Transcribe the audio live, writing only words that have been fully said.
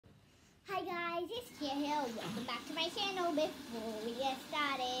guys, it's Tiya here. Welcome back to my channel. Before we get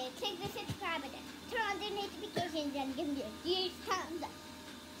started, click the subscribe button, turn on the notifications, and give me a huge thumbs up.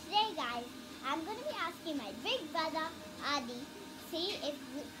 Today, guys, I'm going to be asking my big brother, Adi, see if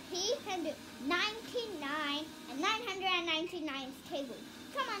he can do 99 and 999's table.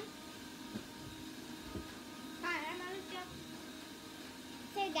 Come on. Hi, I'm Aditya.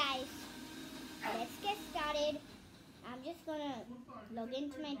 So, guys, let's get started. I'm just going to log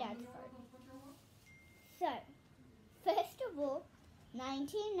into my dad's phone. So, first of all,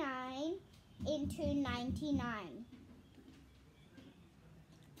 99 into 99.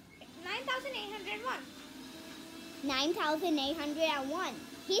 9,801. 9,801.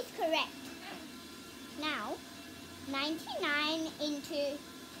 He's correct. Now, 99 into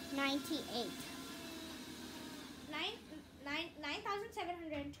 98.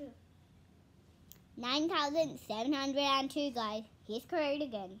 9,702. 9,702, guys. He's correct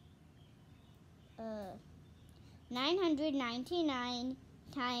again. 999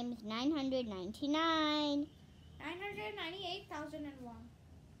 times 999. 998,001.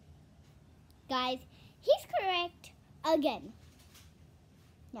 Guys, he's correct again.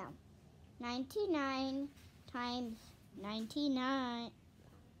 Now, 99 times 99.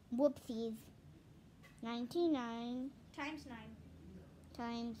 Whoopsies. 99 Times 9.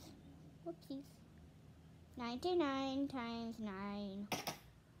 times. Whoopsies. 99 times 9.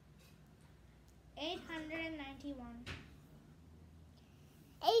 891.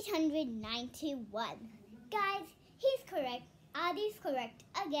 891. Guys, he's correct. Adi's correct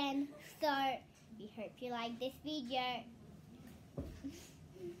again. So, we hope you like this video.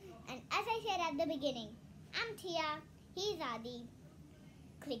 And as I said at the beginning, I'm Tiya, he's Adi.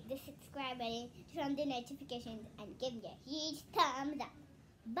 Click the subscribe button, turn on the notifications, and give me a huge thumbs up.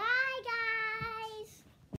 Bye, guys!